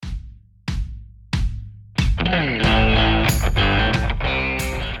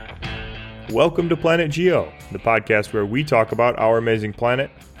Welcome to Planet Geo, the podcast where we talk about our amazing planet,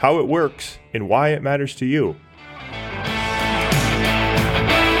 how it works, and why it matters to you.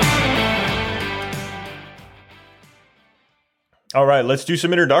 All right, let's do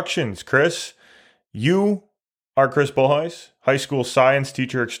some introductions. Chris, you are Chris Bullhuis, high school science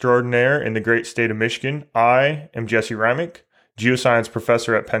teacher extraordinaire in the great state of Michigan. I am Jesse Remick, geoscience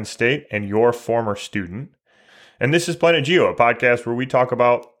professor at Penn State and your former student. And this is Planet Geo, a podcast where we talk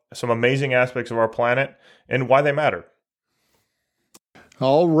about some amazing aspects of our planet and why they matter.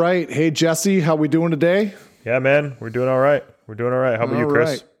 All right. Hey, Jesse, how we doing today? Yeah, man, we're doing all right. How about you, Chris?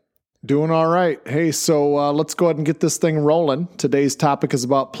 Right. Doing all right. Hey, so let's go ahead and get this thing rolling. Today's topic is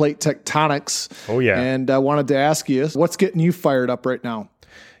about plate tectonics. Oh, yeah. And I wanted to ask you, what's getting you fired up right now?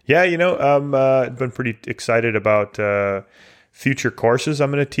 Yeah, I've been pretty excited about future courses I'm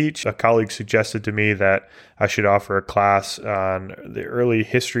going to teach. A colleague suggested to me that I should offer a class on the early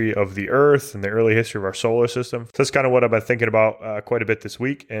history of the Earth and the early history of our solar system. So that's kind of what I've been thinking about quite a bit this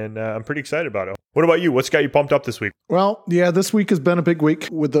week, and I'm pretty excited about it. What about you? What's got you pumped up this week? Well, yeah, this week has been a big week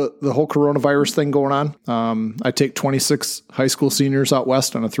with the whole coronavirus thing going on. I take 26 high school seniors out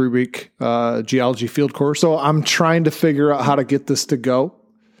west on a 3-week geology field course. So I'm trying to figure out how to get this to go.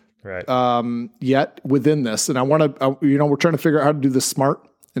 Right. Yet within this, and I want to, we're trying to figure out how to do this smart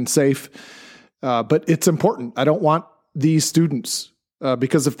and safe, but it's important. I don't want these students,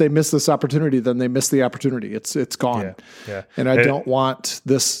 because if they miss this opportunity, then they miss the opportunity. It's gone. Yeah. And I don't want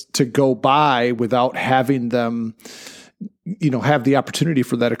this to go by without having them, have the opportunity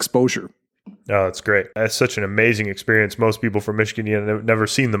for that exposure. Oh, that's great. That's such an amazing experience. Most people from Michigan have never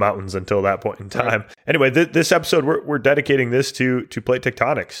seen the mountains until that point in time. Right. Anyway, this episode, we're dedicating this to plate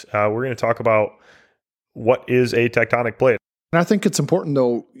tectonics. We're going to talk about what is a tectonic plate. And I think it's important,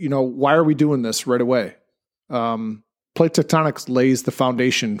 though, why are we doing this right away? Plate tectonics lays the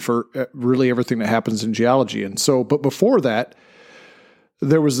foundation for really everything that happens in geology. And so, but before that,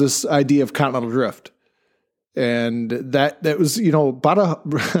 there was this idea of continental drift. And that was,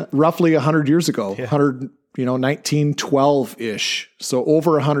 about roughly 100 years ago, 1912-ish. So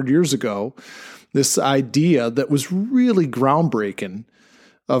over 100 years ago, this idea that was really groundbreaking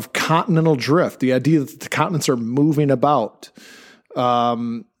of continental drift, the idea that the continents are moving about,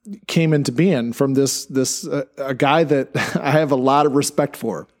 came into being from this a guy that I have a lot of respect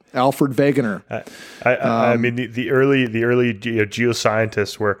for. Alfred Wegener. I mean, the early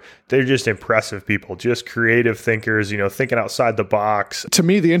geoscientists they're just impressive people, just creative thinkers, thinking outside the box. To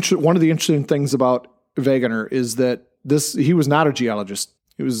me, one of the interesting things about Wegener is that he was not a geologist.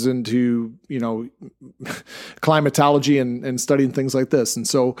 He was into, climatology and studying things like this. And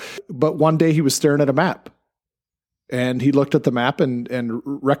so, but one day he was staring at a map. And he looked at the map and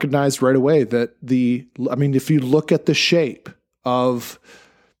recognized right away that if you look at the shape of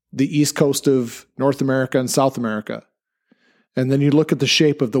the east coast of North America and South America, and then you look at the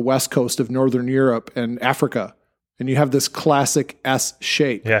shape of the west coast of Northern Europe and Africa, and you have this classic S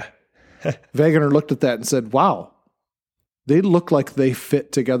shape. Yeah. Wegener looked at that and said, wow, they look like they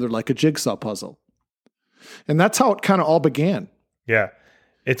fit together like a jigsaw puzzle. And that's how it kind of all began. Yeah.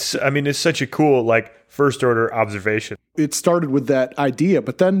 It's such a cool, first order observation. It started with that idea,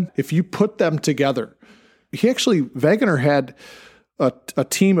 but then if you put them together, Wegener had a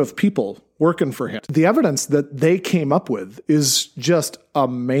team of people working for him. The evidence that they came up with is just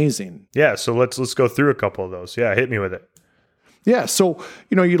amazing. Yeah, so let's go through a couple of those. Yeah, hit me with it. Yeah, so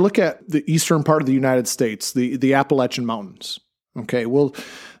you look at the eastern part of the United States, the Appalachian Mountains. Okay, well,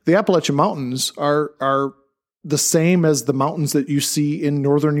 the Appalachian Mountains are the same as the mountains that you see in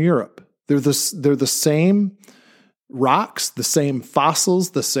Northern Europe. They're the same rocks, the same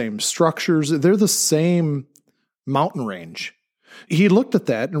fossils, the same structures. They're the same mountain range. He looked at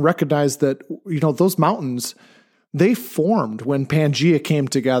that and recognized that, those mountains, they formed when Pangaea came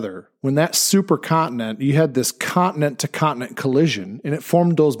together. When that supercontinent, you had this continent-to-continent collision, and it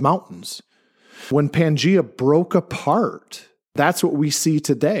formed those mountains. When Pangaea broke apart, that's what we see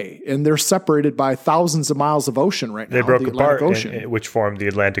today. And they're separated by thousands of miles of ocean right now. They broke apart, which formed the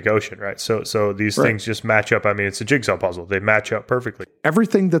Atlantic Ocean, right? So these things just match up. It's a jigsaw puzzle. They match up perfectly.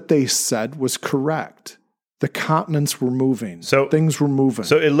 Everything that they said was correct. The continents were moving. Things were moving.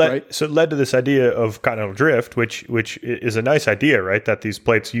 So it led to this idea of continental drift, which is a nice idea, right? That these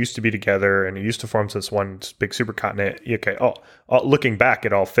plates used to be together and it used to form this one big supercontinent. Okay, looking back,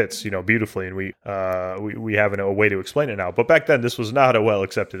 it all fits, beautifully, and we have a way to explain it now. But back then, this was not a well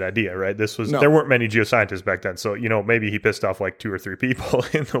accepted idea, right? There weren't many geoscientists back then, so maybe he pissed off 2 or 3 people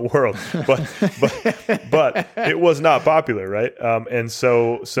in the world, but it was not popular, right? And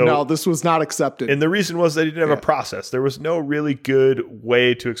so no, this was not accepted. And the reason was that didn't have a process. There was no really good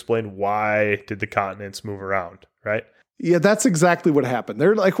way to explain why did the continents move around, right? Yeah, that's exactly what happened.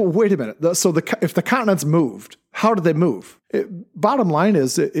 They're like, well, wait a minute. So if the continents moved, how did they move? Bottom line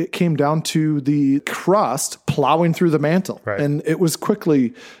is it came down to the crust plowing through the mantle. Right. And it was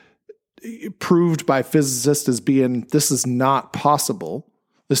quickly proved by physicists as being, this is not possible.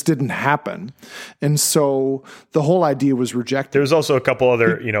 This didn't happen. And so the whole idea was rejected. There was also a couple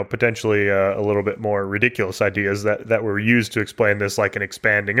other, potentially a little bit more ridiculous ideas that were used to explain this, like an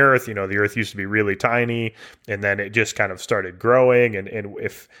expanding Earth. The Earth used to be really tiny, and then it just kind of started growing. And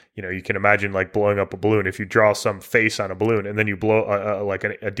if, you can imagine like blowing up a balloon. If you draw some face on a balloon and then you blow like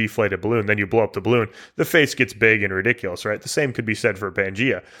a deflated balloon, then you blow up the balloon, the face gets big and ridiculous, right? The same could be said for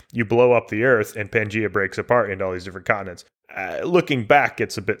Pangea. You blow up the Earth and Pangea breaks apart into all these different continents. Looking back,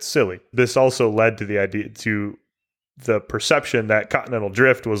 it's a bit silly. This also led to the perception that continental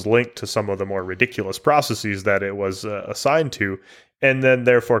drift was linked to some of the more ridiculous processes that it was assigned to, and then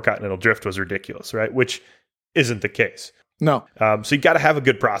therefore continental drift was ridiculous, right? Which isn't the case. No. So you got to have a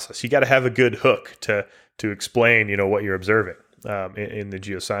good process. You got to have a good hook to explain, what you're observing in the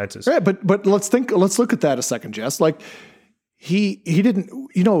geosciences. Right, but let's look at that a second, Jess. Like he didn't,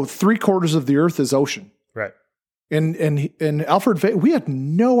 3/4 of the Earth is ocean. Right. And Alfred Wegener, we had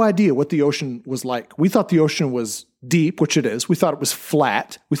no idea what the ocean was like. We thought the ocean was deep, which it is. We thought it was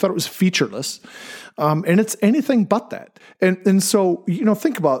flat. We thought it was featureless. And it's anything but that. And so,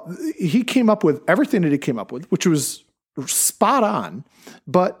 think about, he came up with everything that he came up with, which was spot on,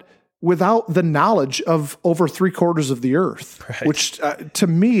 but without the knowledge of over 3/4 of the Earth, right. Which to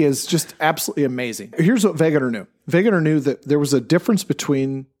me is just absolutely amazing. Here's what Wegener knew. Wegener knew that there was a difference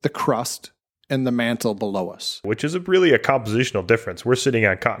between the crust and the mantle below us. Which is really a compositional difference. We're sitting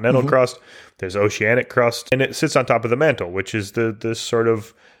on continental crust, there's oceanic crust, and it sits on top of the mantle, which is the sort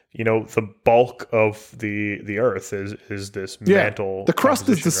of, the bulk of the Earth is this mantle. The crust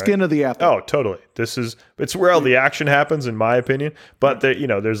is the skin of the apple. Oh, totally. It's where all the action happens, in my opinion. But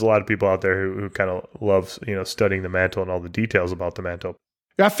there's a lot of people out there who kind of love, studying the mantle and all the details about the mantle.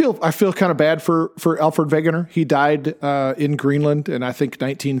 I feel kind of bad for Alfred Wegener. He died in Greenland in, I think,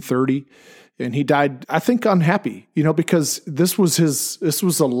 1930. And he died, I think, unhappy, because this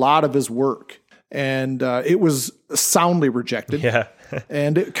was a lot of his work, and it was soundly rejected. Yeah.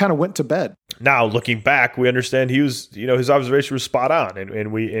 And it kind of went to bed. Now, looking back, we understand he was, his observation was spot on,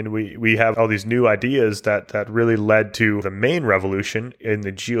 and we have all these new ideas that really led to the main revolution in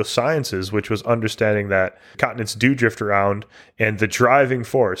the geosciences, which was understanding that continents do drift around, and the driving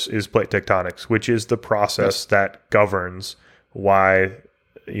force is plate tectonics, which is the process that governs why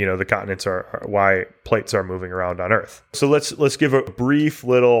the continents are, why plates are moving around on Earth. So let's give a brief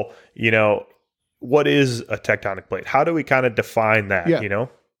little, what is a tectonic plate? How do we kind of define that,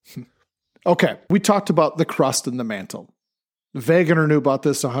 Okay. We talked about the crust and the mantle. Wegener knew about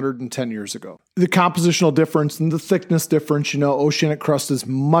this 110 years ago. The compositional difference and the thickness difference, oceanic crust is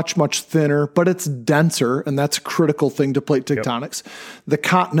much, much thinner, but it's denser, and that's a critical thing to plate tectonics. Yep. The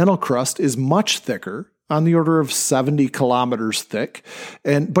continental crust is much thicker, on the order of 70 kilometers thick,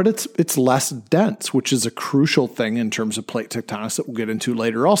 but it's less dense, which is a crucial thing in terms of plate tectonics that we'll get into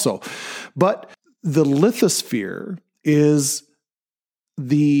later also. But the lithosphere is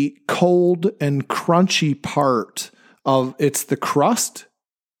the cold and crunchy part of it's the crust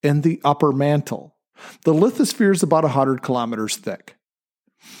and the upper mantle. The lithosphere is about 100 kilometers thick.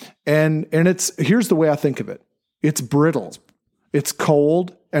 And here's the way I think of it. It's brittle, it's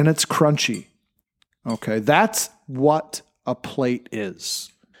cold, and it's crunchy. Okay, that's what a plate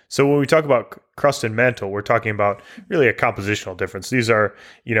is. So when we talk about crust and mantle, we're talking about really a compositional difference. These are,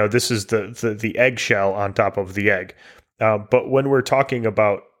 this is the eggshell on top of the egg. But when we're talking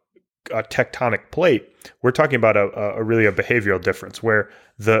about a tectonic plate, we're talking about a really a behavioral difference where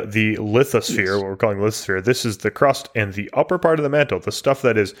the lithosphere, what we're calling lithosphere, this is the crust and the upper part of the mantle, the stuff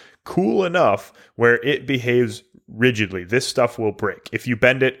that is cool enough where it behaves rigidly. This stuff will break. If you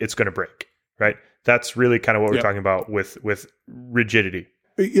bend it, it's going to break, right? That's really kind of what we're talking about with rigidity.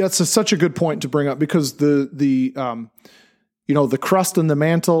 Yeah, it's such a good point to bring up, because the crust and the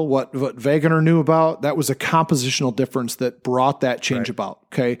mantle, what Wegener knew about, that was a compositional difference that brought that change about.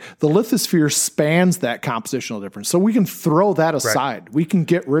 Okay, the lithosphere spans that compositional difference, so we can throw that aside. Right. We can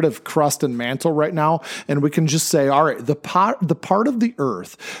get rid of crust and mantle right now, and we can just say, all right, the part of the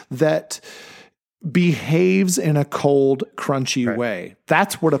Earth that behaves in a cold, crunchy way.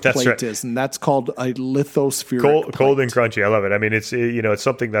 That's what a plate is, and that's called a lithospheric cold and crunchy. I love it. I mean, it's it's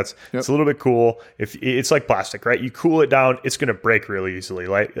something that's it's a little bit cool. If it's like plastic, right? You cool it down, it's going to break really easily.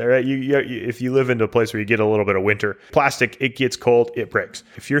 Like, right? If you live in a place where you get a little bit of winter, plastic, it gets cold, it breaks.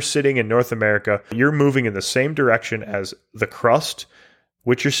 If you're sitting in North America, you're moving in the same direction as the crust,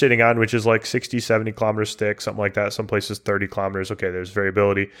 which you're sitting on, which is like 60, 70 kilometers thick, something like that. Some places 30 kilometers. Okay, there's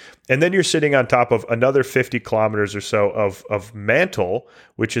variability. And then you're sitting on top of another 50 kilometers or so of mantle,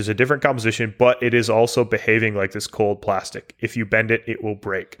 which is a different composition, but it is also behaving like this cold plastic. If you bend it, it will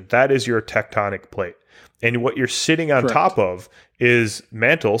break. That is your tectonic plate. And what you're sitting on top of is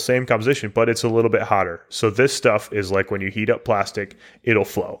mantle, same composition, but it's a little bit hotter. So this stuff is like when you heat up plastic, it'll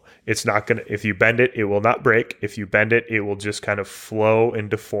flow. It's not going to, if you bend it, it will not break. If you bend it, it will just kind of flow and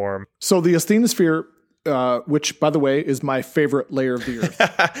deform. So the asthenosphere, which by the way is my favorite layer of the Earth.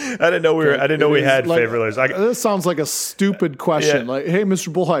 I didn't know we had favorite layers. This sounds like a stupid question. Like, hey,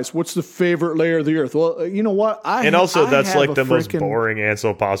 Mr. Bullheis, what's the favorite layer of the Earth? Well, you know what? That's like the most boring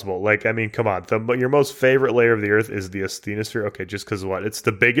answer possible. Like, I mean, come on. Your most favorite layer of the Earth is the asthenosphere. Okay, just because what? It's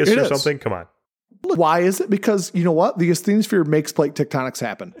the biggest or something? Come on. Why is it? Because you know what? The asthenosphere makes plate tectonics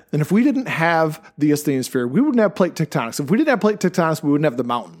happen. And if we didn't have the asthenosphere, we wouldn't have plate tectonics. If we didn't have plate tectonics, we wouldn't have the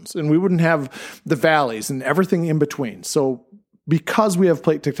mountains and we wouldn't have the valleys and everything in between. So because we have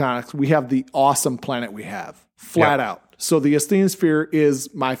plate tectonics, we have the awesome planet we have, flat out. So the asthenosphere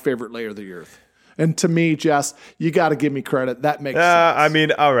is my favorite layer of the Earth. And to me, Jess, you got to give me credit. That makes sense. I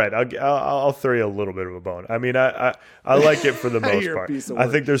mean, all right, I'll throw you a little bit of a bone. I mean, I like it for the most part. I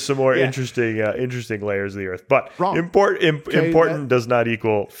think there's some more interesting layers of the Earth, but important does not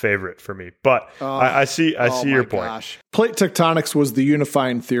equal favorite for me. But I see your point. Gosh. Plate tectonics was the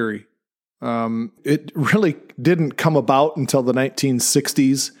unifying theory. It really didn't come about until the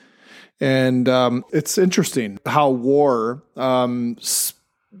 1960s, and it's interesting how war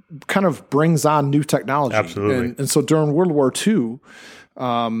kind of brings on new technology. Absolutely. And so during World War II,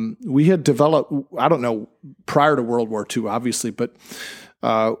 we had developed, I don't know, prior to World War II, obviously, but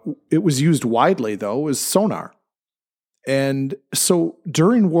it was used widely, though, as sonar. And so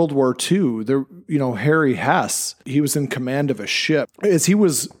during World War II, Harry Hess, he was in command of a ship. As he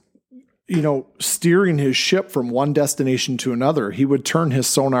was, steering his ship from one destination to another, he would turn his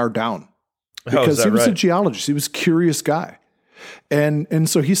sonar down because he was a geologist. He was a curious guy. And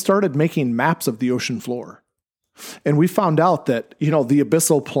so he started making maps of the ocean floor. And we found out that, the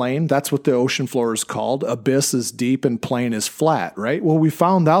abyssal plain, that's what the ocean floor is called. Abyss is deep and plain is flat, right? Well, we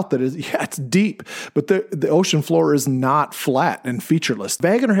found out that it's deep, but the ocean floor is not flat and featureless.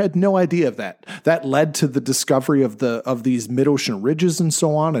 Wegener had no idea of that. That led to the discovery of these mid-ocean ridges and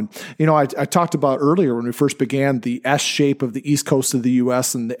so on. And, I talked about earlier when we first began the S shape of the east coast of the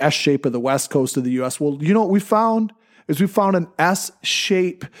U.S. and the S shape of the west coast of the U.S. Well, you know what we found? We found an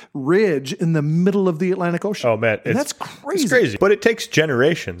S-shaped ridge in the middle of the Atlantic Ocean. Oh, man. That's crazy. It's crazy. But it takes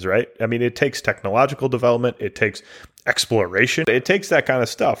generations, right? I mean, it takes technological development. It takes exploration. It takes that kind of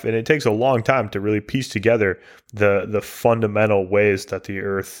stuff. And it takes a long time to really piece together the fundamental ways that the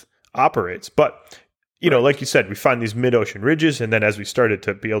Earth operates. But, like you said, we find these mid-ocean ridges. And then as we started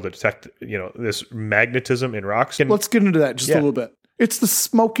to be able to detect, this magnetism in rocks. Let's get into that just a little bit. It's the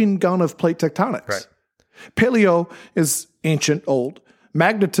smoking gun of plate tectonics. Right. Paleo is ancient, old.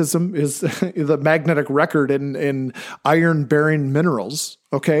 Magnetism is the magnetic record in iron-bearing minerals.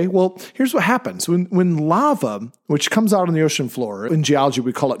 Okay, well, here's what happens. When lava, which comes out on the ocean floor, in geology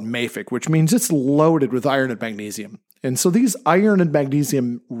we call it mafic, which means it's loaded with iron and magnesium. And so these iron and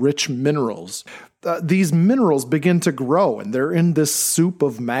magnesium-rich minerals, these minerals begin to grow, and they're in this soup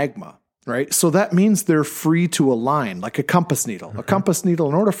of magma. Right. So that means they're free to align like a compass needle. Mm-hmm. A compass needle,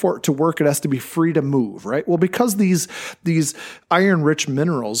 in order for it to work, it has to be free to move. Right. Well, because these iron rich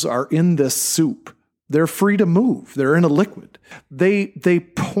minerals are in this soup, they're free to move. They're in a liquid. They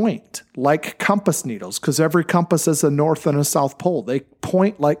point like compass needles because every compass has a north and a south pole. They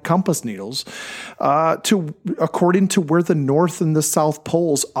point like compass needles according to where the north and the south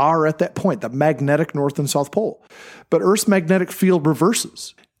poles are at that point, the magnetic north and south pole. But Earth's magnetic field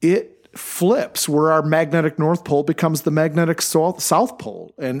reverses. It flips where our magnetic north pole becomes the magnetic south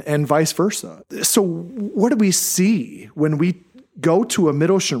pole and vice versa. So what do we see when we go to a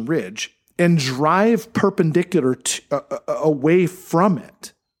mid-ocean ridge and drive perpendicular away from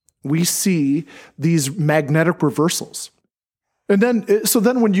it? We see these magnetic reversals. And then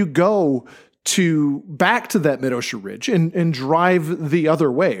when you go back to that mid-ocean ridge and drive the other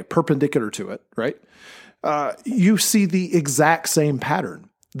way, perpendicular to it, right? You see the exact same pattern.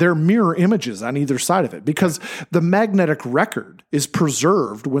 They're mirror images on either side of it because the magnetic record is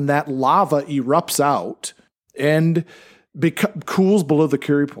preserved when that lava erupts out and cools below the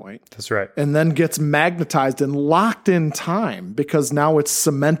Curie point. That's right. And then gets magnetized and locked in time because now it's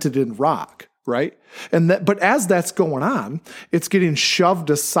cemented in rock, right? But as that's going on, it's getting shoved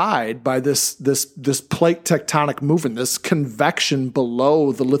aside by this plate tectonic movement, this convection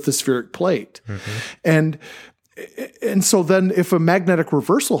below the lithospheric plate. Mm-hmm. And so then if a magnetic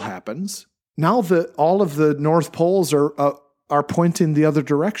reversal happens, now all of the North Poles are pointing the other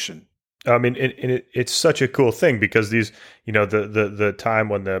direction. I mean, it's such a cool thing because these, the time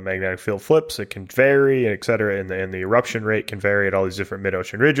when the magnetic field flips, it can vary, et cetera, and the eruption rate can vary at all these different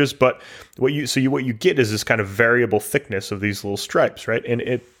mid-ocean ridges. But what you get is this kind of variable thickness of these little stripes, right? And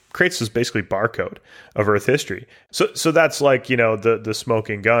it creates this basically barcode of Earth history. So that's like, the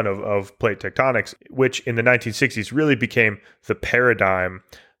smoking gun of plate tectonics, which in the 1960s really became the paradigm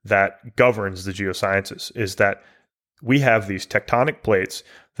that governs the geosciences, is that we have these tectonic plates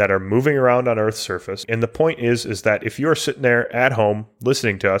that are moving around on Earth's surface. And the point is that if you're sitting there at home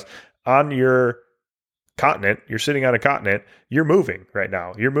listening to us on your continent, you're sitting on a continent, you're moving right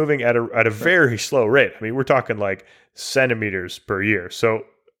now. You're moving at a very slow rate. I mean, we're talking like centimeters per year. So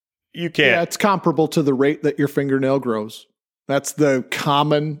you can't. Yeah, it's comparable to the rate that your fingernail grows. That's the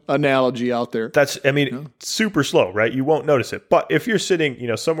common analogy out there. Super slow, right? You won't notice it. But if you're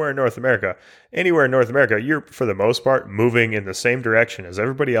sitting, somewhere in North America, anywhere in North America, you're, for the most part, moving in the same direction as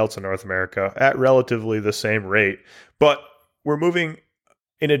everybody else in North America at relatively the same rate. But we're moving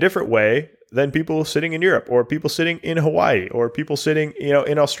in a different way than people sitting in Europe or people sitting in Hawaii or people sitting,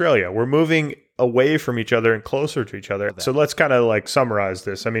 in Australia. We're moving away from each other and closer to each other. So let's kind of like summarize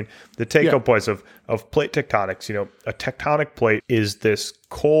this. I mean, the take-home points of plate tectonics, a tectonic plate is this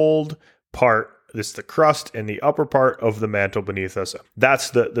cold part, the crust and the upper part of the mantle beneath us.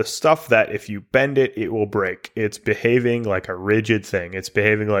 That's the stuff that if you bend it, it will break. It's behaving like a rigid thing. It's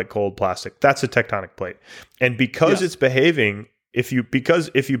behaving like cold plastic. That's a tectonic plate. And because it's behaving, if you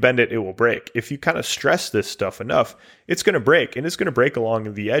bend it, it will break. If you kind of stress this stuff enough, it's going to break, and it's going to break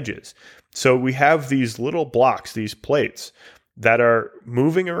along the edges. So we have these little blocks, these plates that are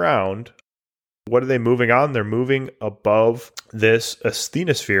moving around. What are they moving on? They're moving above this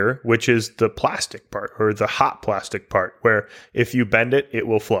asthenosphere, which is the plastic part or the hot plastic part, where if you bend it, it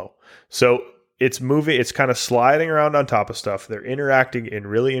will flow. So it's moving, it's kind of sliding around on top of stuff. They're interacting in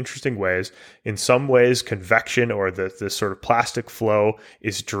really interesting ways. In some ways, convection or this sort of plastic flow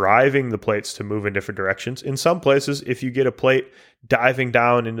is driving the plates to move in different directions. In some places, if you get a plate diving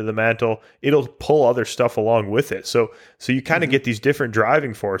down into the mantle, it'll pull other stuff along with it. So you kind of get these different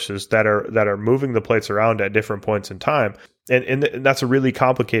driving forces that are moving the plates around at different points in time. And that's a really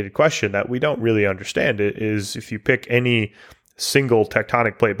complicated question that we don't really understand. It is if you pick any single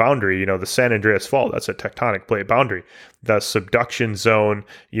tectonic plate boundary, the San Andreas Fault, that's a tectonic plate boundary. The subduction zone,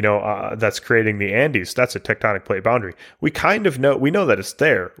 that's creating the Andes, that's a tectonic plate boundary. We know that it's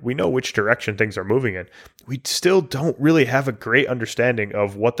there. We know which direction things are moving in. We still don't really have a great understanding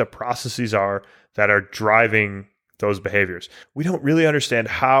of what the processes are that are driving those behaviors. We don't really understand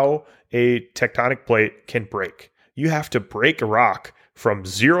how a tectonic plate can break. You have to break a rock from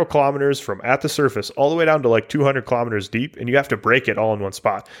 0 kilometers from at the surface all the way down to like 200 kilometers deep, and you have to break it all in one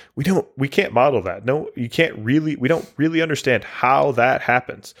spot. We can't model that. No, we don't really understand how that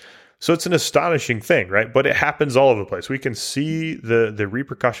happens. So it's an astonishing thing, right? But it happens all over the place. We can see the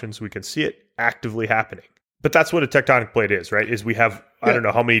repercussions. We can see it actively happening. But that's what a tectonic plate is, right? Is we have, I don't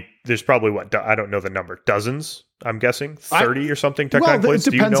know how many, there's probably I don't know the number, dozens, I'm guessing, 30 or something tectonic plates.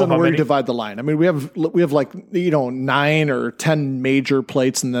 It depends on where you divide the line. I mean, we have like, 9 or 10 major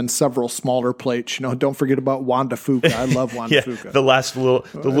plates and then several smaller plates. Don't forget about Juan de Fuca. I love Juan de Fuca. The last little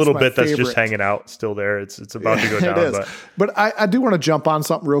bit that's just hanging out still there. It's about to go down. It is. But I do want to jump on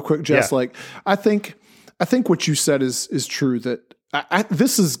something real quick, Jess. Yeah. Like, I think what you said is true, that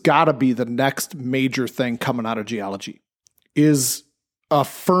this has got to be the next major thing coming out of geology, is a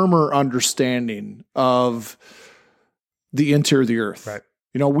firmer understanding of the interior of the Earth. Right.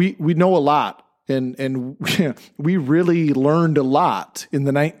 We know a lot, and we really learned a lot in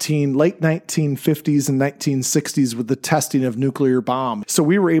the late 1950s and 1960s with the testing of nuclear bomb. So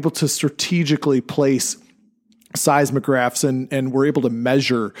we were able to strategically place seismographs and we're able to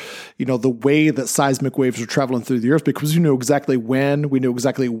measure, the way that seismic waves are traveling through the Earth, because we knew exactly when, we knew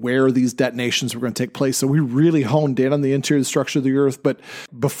exactly where these detonations were going to take place. So we really honed in on the interior structure of the Earth. But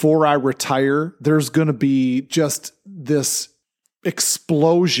before I retire, there's going to be just this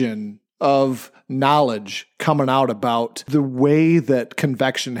explosion of knowledge coming out about the way that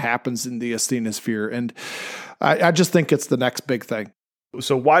convection happens in the asthenosphere. And I just think it's the next big thing.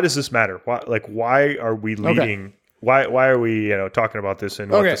 So why does this matter? Why are we leading? Okay. Why are we talking about this in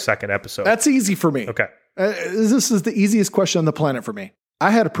the second episode? That's easy for me. Okay. This is the easiest question on the planet for me.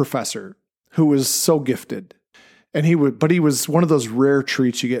 I had a professor who was so gifted, and he was one of those rare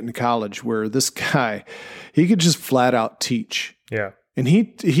treats you get in college where this guy, he could just flat out teach. Yeah. And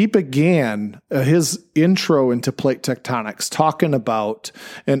he began his intro into plate tectonics talking about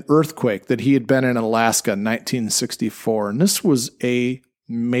an earthquake that he had been in Alaska in 1964. And this was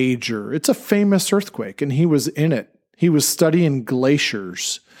it's a famous earthquake, and he was in it. He was studying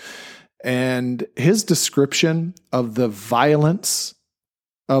glaciers. And his description of the violence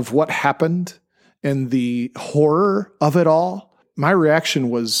of what happened and the horror of it all, my reaction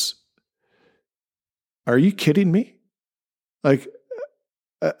was, are you kidding me? Like,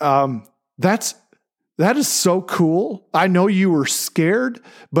 that is so cool. I know you were scared,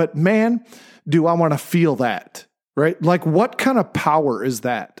 but man, do I want to feel that, right? Like, what kind of power is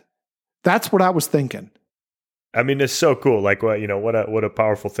that? That's what I was thinking. I mean, it's so cool. Like, what a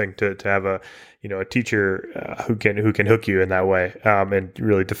powerful thing to have a teacher who can hook you in that way, and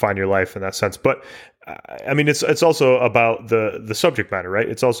really define your life in that sense. But I mean, it's also about the subject matter, right?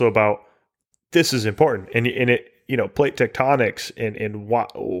 It's also about, this is important, and it, plate tectonics, and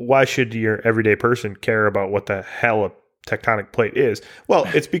why should your everyday person care about what the hell a tectonic plate is? Well,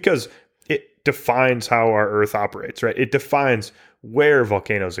 it's because it defines how our Earth operates, right? It defines where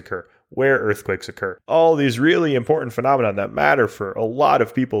volcanoes occur, where earthquakes occur. All these really important phenomena that matter for a lot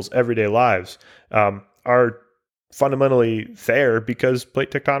of people's everyday lives are fundamentally there because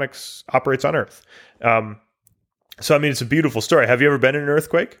plate tectonics operates on Earth. So, I mean, it's a beautiful story. Have you ever been in an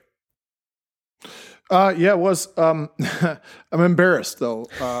earthquake? Yeah, it was. I'm embarrassed though.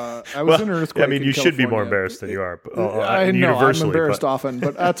 I was in an earthquake. I mean, you should be more embarrassed than you are. I know. I'm embarrassed often,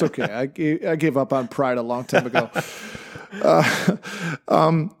 but that's okay. I gave up on pride a long time ago.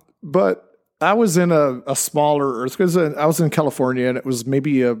 But I was in a smaller earthquake. I was in California, and it was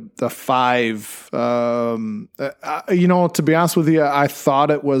maybe the 5. To be honest with you, I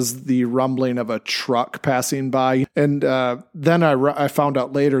thought it was the rumbling of a truck passing by, and then I found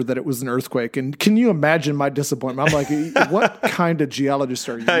out later that it was an earthquake. And can you imagine my disappointment? I'm like, what kind of geologist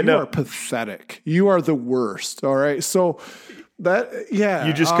are you? You are pathetic. You are the worst. All right, so.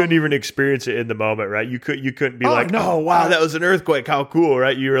 You just couldn't even experience it in the moment, right? You couldn't be oh wow, that was an earthquake, how cool,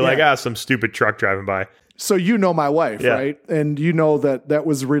 right? You were like, some stupid truck driving by. So my wife, right? And you know that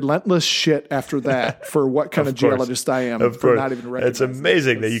was relentless shit after that for what kind of geologist I am. Of for course. Not even recognizing. It's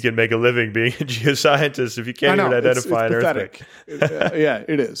amazing that you can make a living being a geoscientist if you can't even identify an earthquake. Yeah,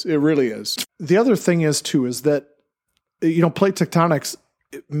 it is. It really is. The other thing is that plate tectonics,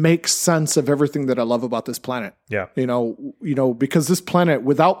 it makes sense of everything that I love about this planet. Yeah. Because this planet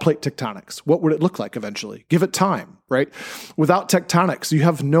without plate tectonics, what would it look like eventually? Give it time, right? Without tectonics, you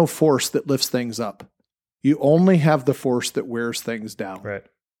have no force that lifts things up. You only have the force that wears things down. Right.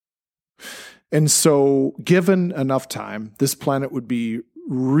 And so given enough time, this planet would be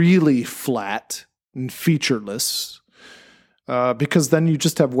really flat and featureless, because then you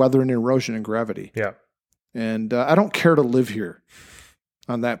just have weather and erosion and gravity. Yeah. And I don't care to live here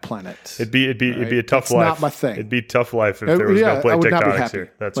on that planet. It'd be a tough life. It's not my thing. It'd be a tough life if there was no plate tectonics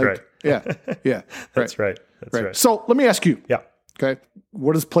here. That's right. Yeah. That's right. That's right. So let me ask you. Yeah. Okay.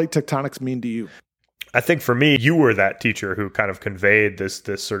 What does plate tectonics mean to you? I think for me, you were that teacher who kind of conveyed this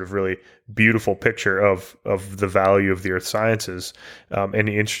sort of really beautiful picture of the value of the earth sciences, and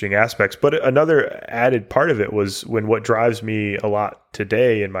the interesting aspects. But another added part of it was what drives me a lot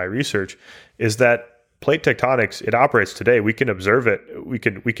today in my research is that plate tectonics, it operates today. We can observe it. We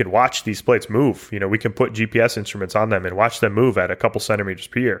can watch these plates move. We can put GPS instruments on them and watch them move at a couple centimeters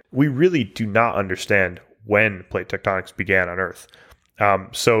per year. We really do not understand when plate tectonics began on Earth.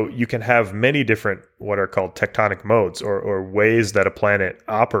 So you can have many different what are called tectonic modes or ways that a planet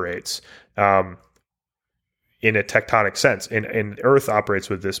operates in a tectonic sense. And Earth operates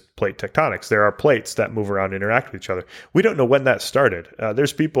with this plate tectonics. There are plates that move around and interact with each other. We don't know when that started.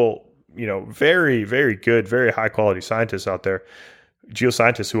 There's people, very, very good, very high quality scientists out there,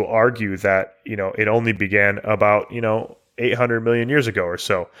 geoscientists, who will argue that, it only began about, 800 million years ago or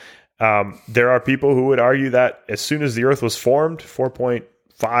so. There are people who would argue that as soon as the Earth was formed,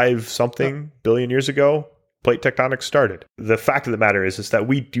 4.5 something billion years ago, plate tectonics started. The fact of the matter is that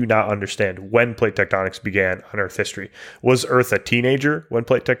we do not understand when plate tectonics began on Earth history. Was Earth a teenager when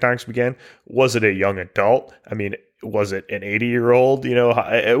plate tectonics began? Was it a young adult? I mean, was it an 80-year-old?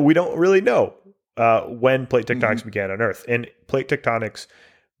 We don't really know when plate tectonics began on Earth. And plate tectonics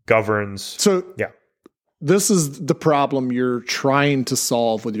governs... So, yeah. this is the problem you're trying to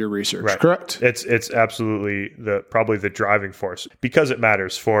solve with your research, Right. correct? It's absolutely probably the driving force, because it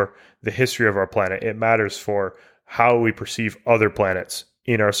matters for the history of our planet. It matters for how we perceive other planets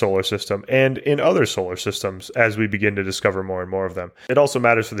in our solar system and in other solar systems as we begin to discover more and more of them. It also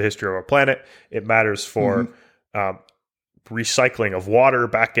matters for the history of our planet. It matters for recycling of water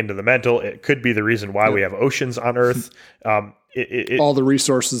back into the mantle. It could be the reason why we have oceans on Earth. All the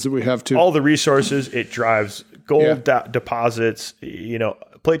resources that we have too. All the resources. It drives gold deposits.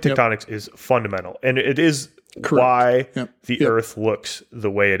 Plate tectonics is fundamental, and it is why the Earth looks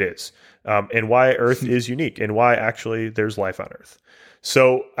the way it is, and why Earth is unique, and why actually there's life on Earth.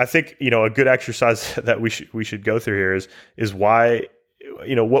 So I think a good exercise that we should go through here is why.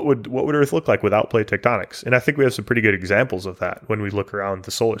 What would Earth look like without plate tectonics? And I think we have some pretty good examples of that when we look around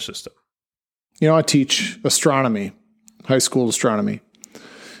the solar system. I teach astronomy, high school astronomy,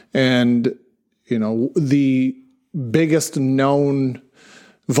 and the biggest known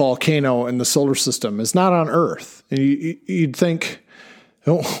volcano in the solar system is not on Earth. And you'd think,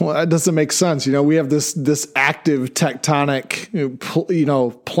 well, that doesn't make sense. We have this active tectonic,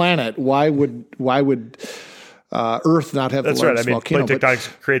 planet. Why would Earth not have That's the right. largest volcano? Plate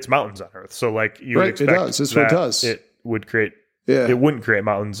tectonics creates mountains on Earth. So you would expect it does. That's what it does. It would create. It wouldn't create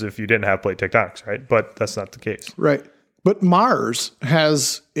mountains if you didn't have plate tectonics, right? But that's not the case. Right. But Mars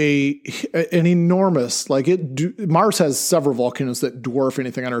has an enormous, Mars has several volcanoes that dwarf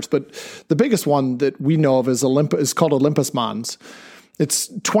anything on Earth. But the biggest one that we know of is called Olympus Mons. It's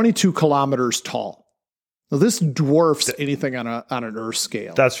 22 kilometers tall. Now, this dwarfs anything on an Earth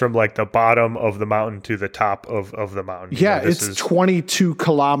scale. That's from the bottom of the mountain to the top of the mountain. Yeah, it's 22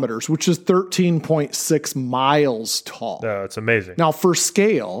 kilometers, which is 13.6 miles tall. It's amazing. Now, for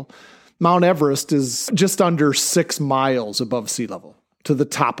scale, Mount Everest is just under 6 miles above sea level to the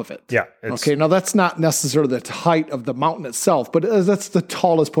top of it. Yeah. Okay, now that's not necessarily the height of the mountain itself, but that's the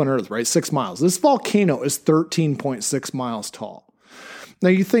tallest point on Earth, right? 6 miles. This volcano is 13.6 miles tall. Now,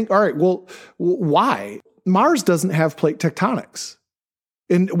 you think, all right, well, why? Mars doesn't have plate tectonics,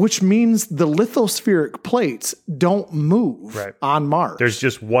 which means the lithospheric plates don't move on Mars. There's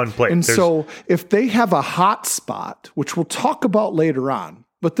just one plate. And so if they have a hot spot, which we'll talk about later on,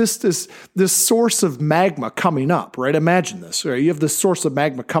 but this source of magma coming up, right? Imagine this, right? You have this source of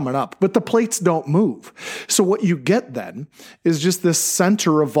magma coming up, but the plates don't move. So what you get then is just this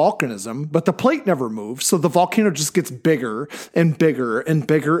center of volcanism, but the plate never moves. So the volcano just gets bigger and bigger and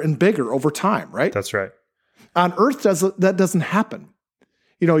bigger and bigger over time, right? That's right. On Earth, that doesn't happen.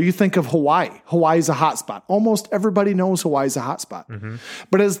 You think of Hawaii. Hawaii's a hot spot. Almost everybody knows Hawaii's a hot spot. Mm-hmm.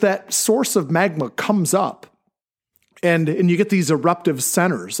 But as that source of magma comes up, and you get these eruptive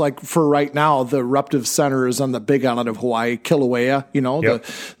centers, like for right now, the eruptive center is on the big island of Hawaii,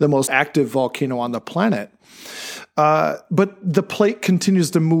 Kilauea, the most active volcano on the planet. But the plate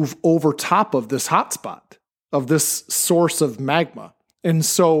continues to move over top of this hotspot, of this source of magma. And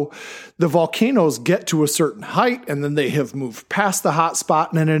so the volcanoes get to a certain height, and then they have moved past the hot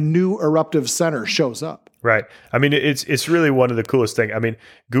spot, and then a new eruptive center shows up. Right. I mean, it's really one of the coolest things. I mean,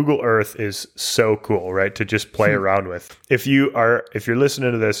 Google Earth is so cool, right? To just play around with. If you're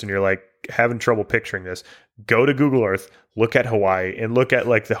listening to this and you're having trouble picturing this, go to Google Earth, look at Hawaii, and look at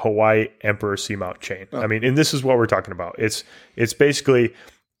the Hawaii Emperor Seamount chain. I mean, and this is what we're talking about. It's basically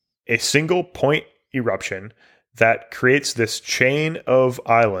a single point eruption that creates this chain of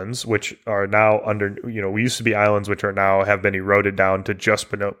islands, which are now under, we used to be islands, which are now have been eroded down to just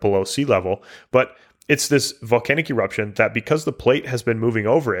below sea level. But it's this volcanic eruption that, because the plate has been moving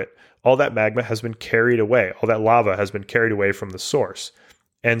over it, all that magma has been carried away. All that lava has been carried away from the source.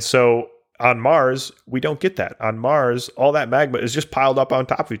 And so on Mars, we don't get that. On Mars, all that magma is just piled up on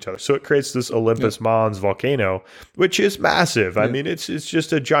top of each other. So it creates this Olympus Mons volcano, which is massive. I mean, it's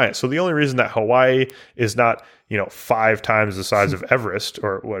just a giant. So the only reason that Hawaii is not, 5 times the size of Everest,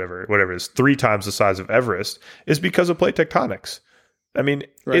 or whatever it is, 3 times the size of Everest, is because of plate tectonics. I mean,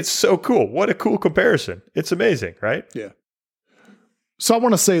 it's so cool. What a cool comparison. It's amazing, right? Yeah. So I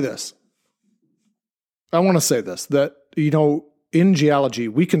want to say this, that, in geology,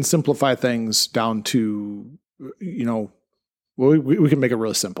 we can simplify things down to, we can make it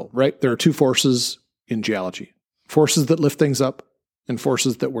really simple, right? There are 2 forces in geology: forces that lift things up and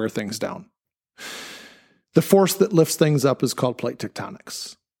forces that wear things down. The force that lifts things up is called plate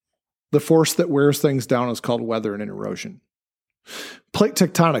tectonics. The force that wears things down is called weather and erosion. Plate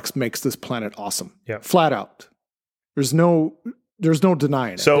tectonics makes this planet awesome. Yeah. Flat out. There's no There's no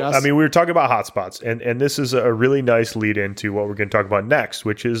denying it. So, yes? I mean, we were talking about hotspots, and this is a really nice lead into what we're going to talk about next,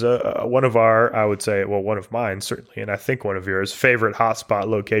 which is one of our, I would say, well, one of mine, certainly, and I think one of yours, favorite hotspot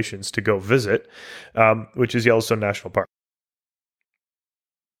locations to go visit, which is Yellowstone National Park.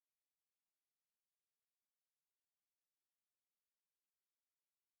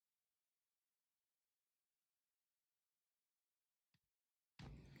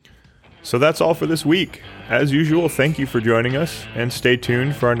 So that's all for this week. As usual, thank you for joining us, and stay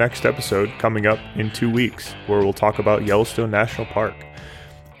tuned for our next episode coming up in 2 weeks, where we'll talk about Yellowstone National Park.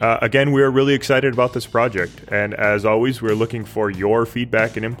 Again, we are really excited about this project, and as always, we're looking for your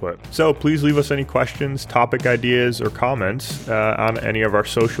feedback and input. So please leave us any questions, topic ideas, or comments on any of our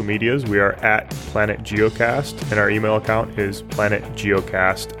social medias. We are at Planet Geocast, and our email account is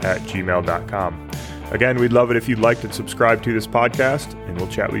planetgeocast@gmail.com. Again, we'd love it if you'd like to subscribe to this podcast, and we'll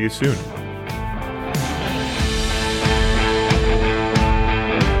chat with you soon.